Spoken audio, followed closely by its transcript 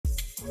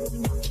So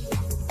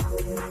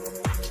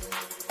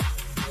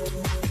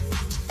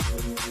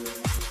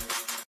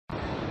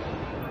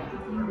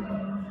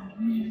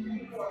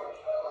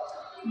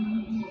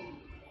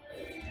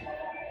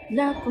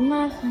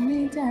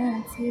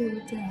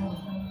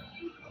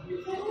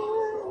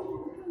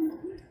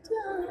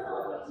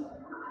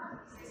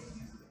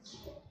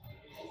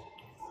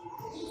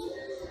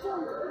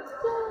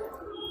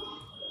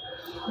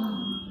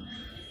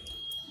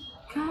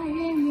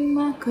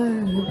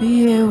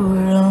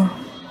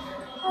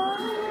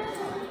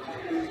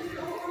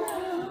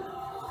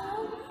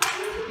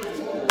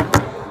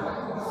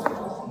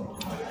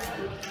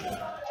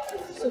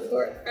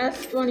for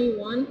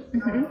S21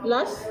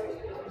 plus,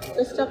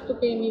 just have to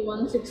pay me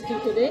 160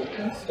 today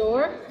in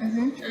store,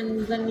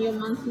 and then your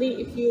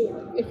monthly, if you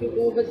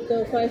go with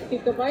the 5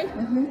 gigabyte,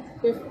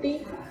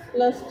 50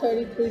 plus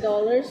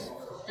 $33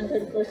 and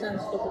 30%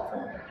 for the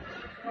phone.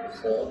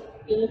 So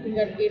you're looking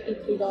at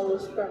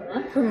 $83 per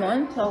month. Per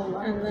month? Oh,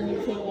 wow. And then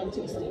you're paying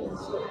 160 in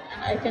store.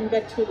 And I can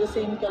get you the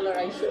same color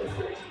I showed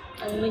you.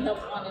 I only have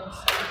one in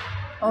store.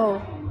 Oh,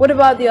 what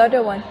about the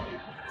other one?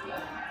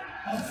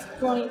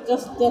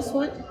 Just this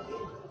one?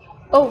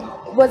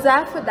 Oh, was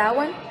that for that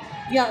one?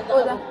 Yeah.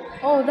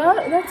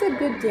 That's a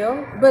good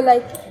deal. But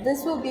like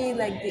this will be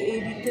like the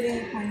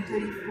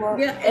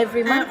 83.34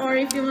 every month. Or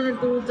if you want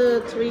to do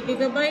the 3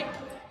 gigabyte,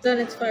 then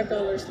it's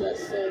 $5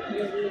 less. So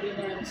you're looking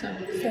around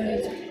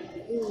 70.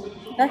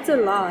 That's a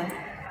lot.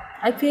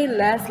 I pay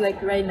less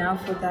like right now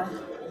for that.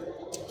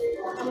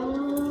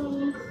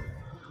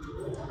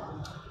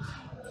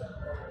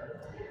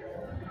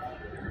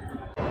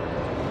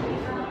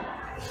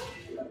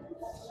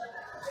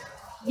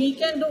 We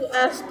can do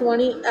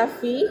S20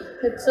 FE.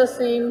 It's the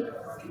same,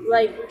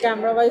 like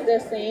camera wise, they're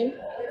same.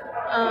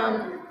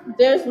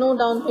 There's no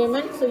down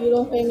payment, so you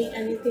don't pay me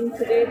anything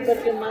today,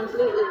 but your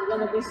monthly is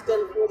gonna be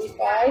still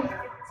 45,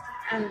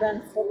 and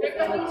then for the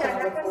phone it's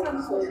another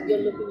 40. So you're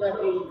looking at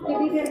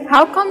 85.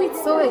 How come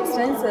it's so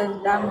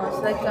expensive that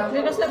much? Like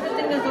because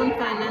everything is on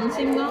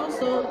financing now,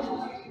 so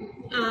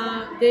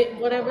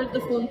whatever the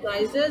phone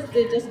price is,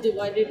 they just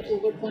divide it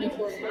over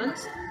 24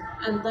 months.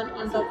 And then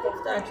on top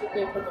of that, you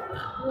pay for the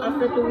plan.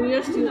 After 2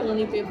 years, you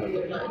only pay for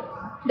the plan.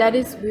 That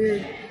is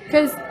weird.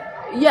 Cause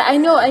yeah, I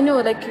know.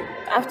 Like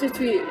after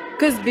 3,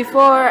 cause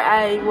before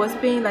I was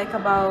paying like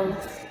about.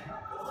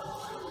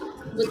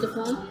 With the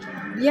phone?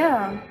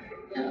 Yeah.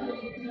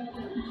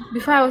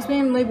 Before I was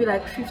paying maybe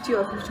like 50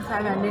 or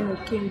 55, and then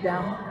it came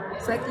down.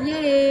 It's like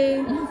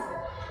yay.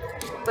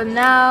 But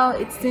now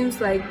it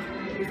seems like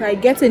if I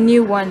get a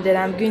new one, then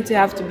I'm going to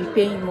have to be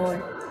paying more.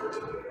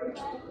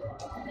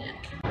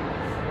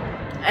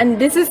 And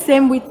this is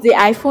same with the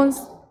iPhones?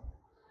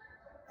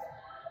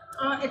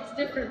 It's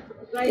different.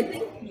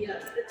 Right?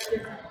 Yes, it's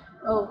different.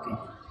 Oh, okay.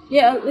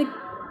 Yeah, like,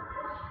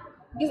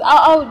 because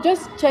I'll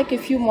just check a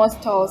few more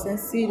stores and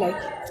see like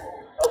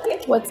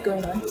what's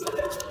going on.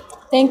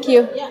 Thank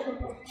you. Yeah.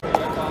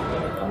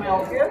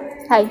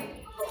 Hi.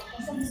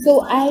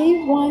 So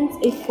I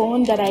want a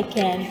phone that I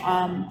can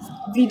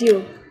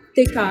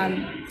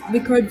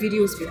record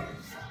videos with.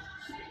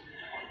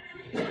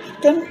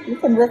 You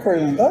can record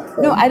on that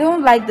phone. No, I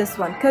don't like this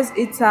one because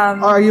it's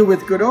Are you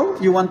with Kudo?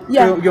 You want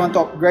to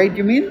upgrade?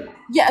 You mean?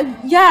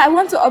 Yeah. I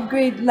want to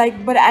upgrade,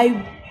 like, but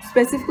I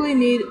specifically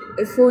need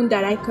a phone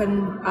that I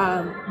can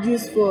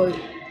use for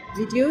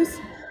videos,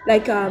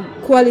 like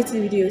quality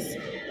videos.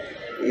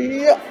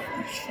 Yeah.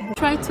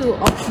 Try to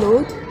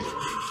upload.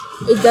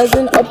 It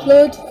doesn't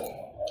upload,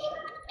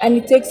 and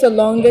it takes a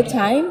longer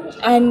time.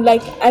 And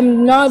like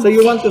I'm not. So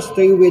you want to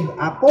stay with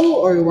Apple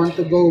or you want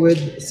to go with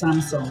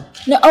Samsung?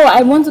 No,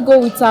 I want to go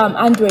with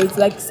Android,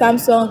 like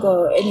Samsung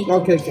or anything.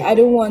 Okay. I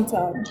don't want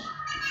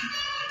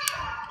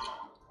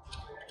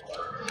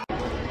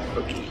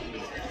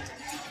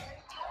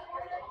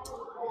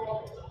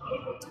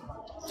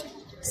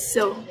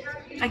So,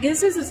 I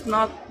guess this is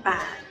not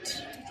bad.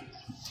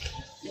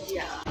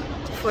 Yeah.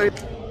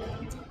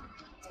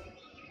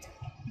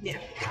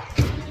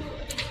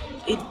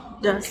 It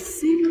does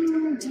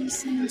seem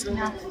decent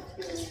enough.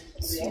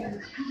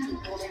 I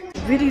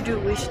really do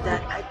wish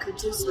that I could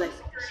just like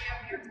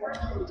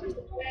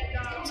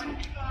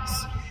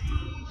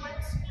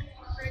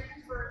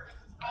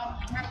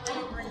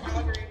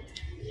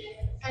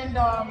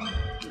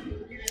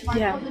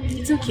yeah,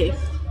 it's okay.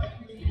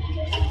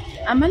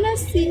 Amala,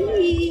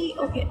 see.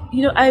 Okay,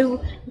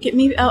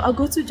 maybe I'll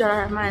go to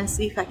Jarama and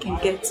see if I can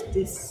get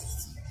this.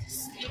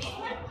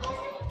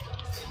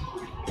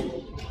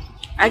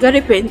 I got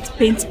a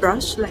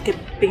paintbrush, like a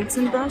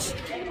painting brush,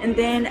 and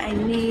then I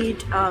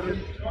need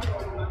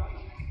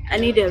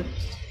a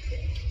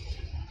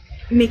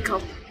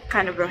makeup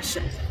kind of brush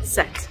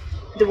set.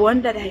 The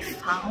one that I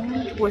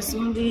found was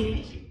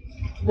only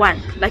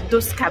one, like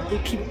those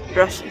kabuki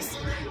brushes,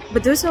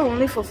 but those are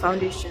only for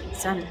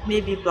foundations and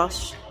maybe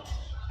blush.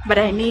 But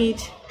I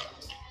need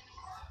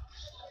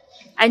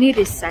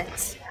a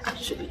set.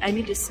 Actually, I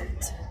need a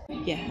set.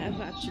 Yeah, I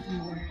have actually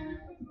more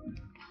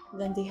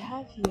than they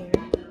have here.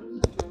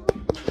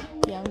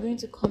 Yeah, I'm going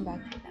to come back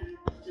to that.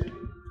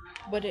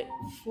 But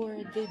for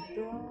the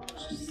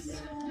brush,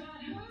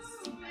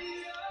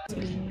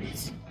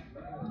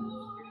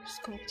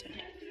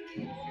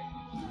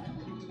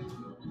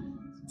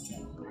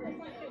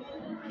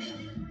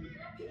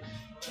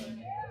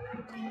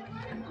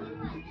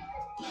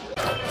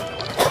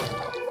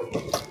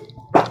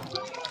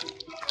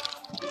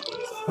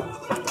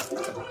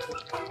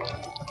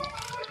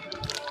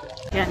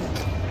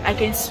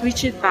 can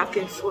switch it back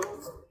and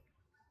forth.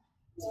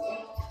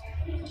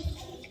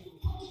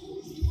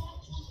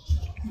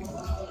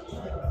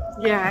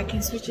 Yeah, I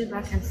can switch it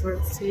back and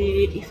forth.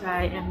 Say if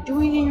I am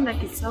doing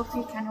like a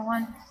selfie kind of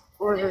one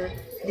or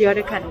the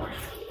other kind of one.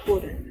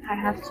 Hold on, I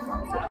have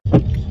to.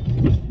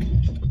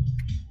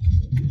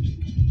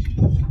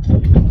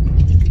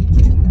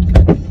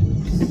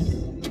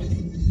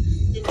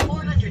 In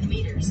 400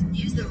 meters,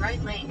 use the right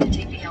lane to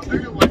take the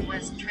Alberta 1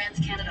 West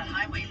Trans-Canada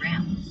Highway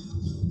ramp.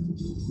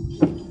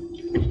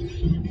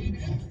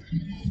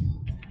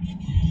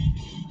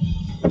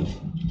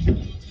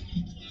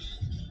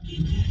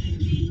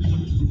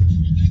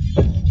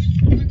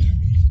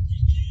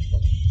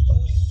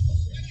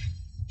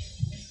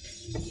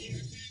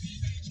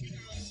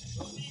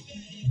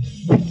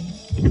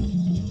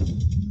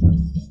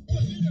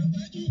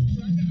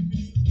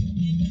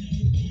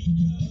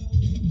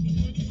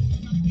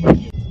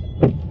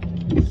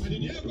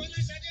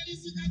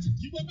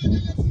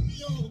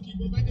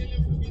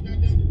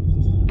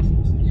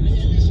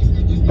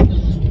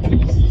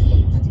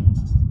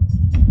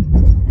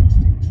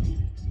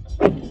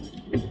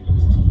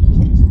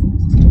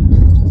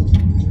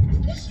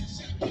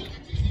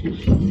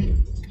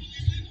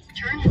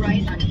 Turn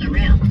right onto the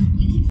ramp.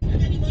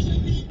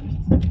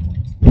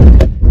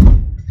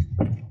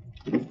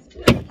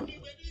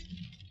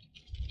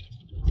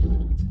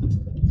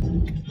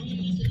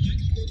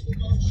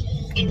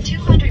 In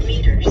 200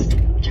 meters,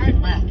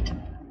 turn left.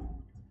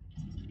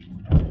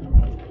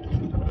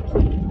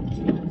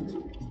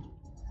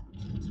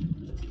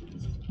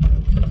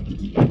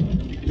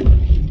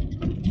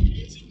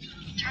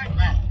 Turn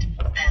left,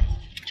 then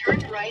turn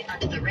right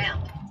onto the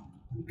ramp.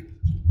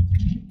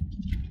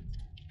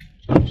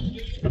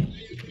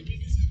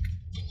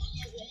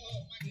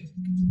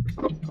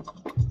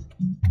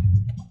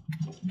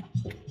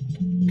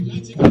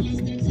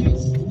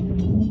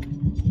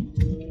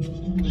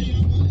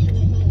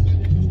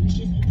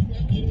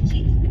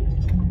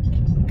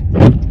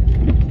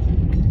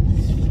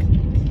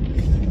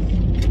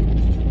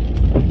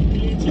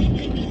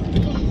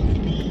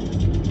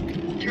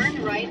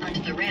 Turn right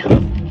onto the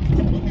ramp.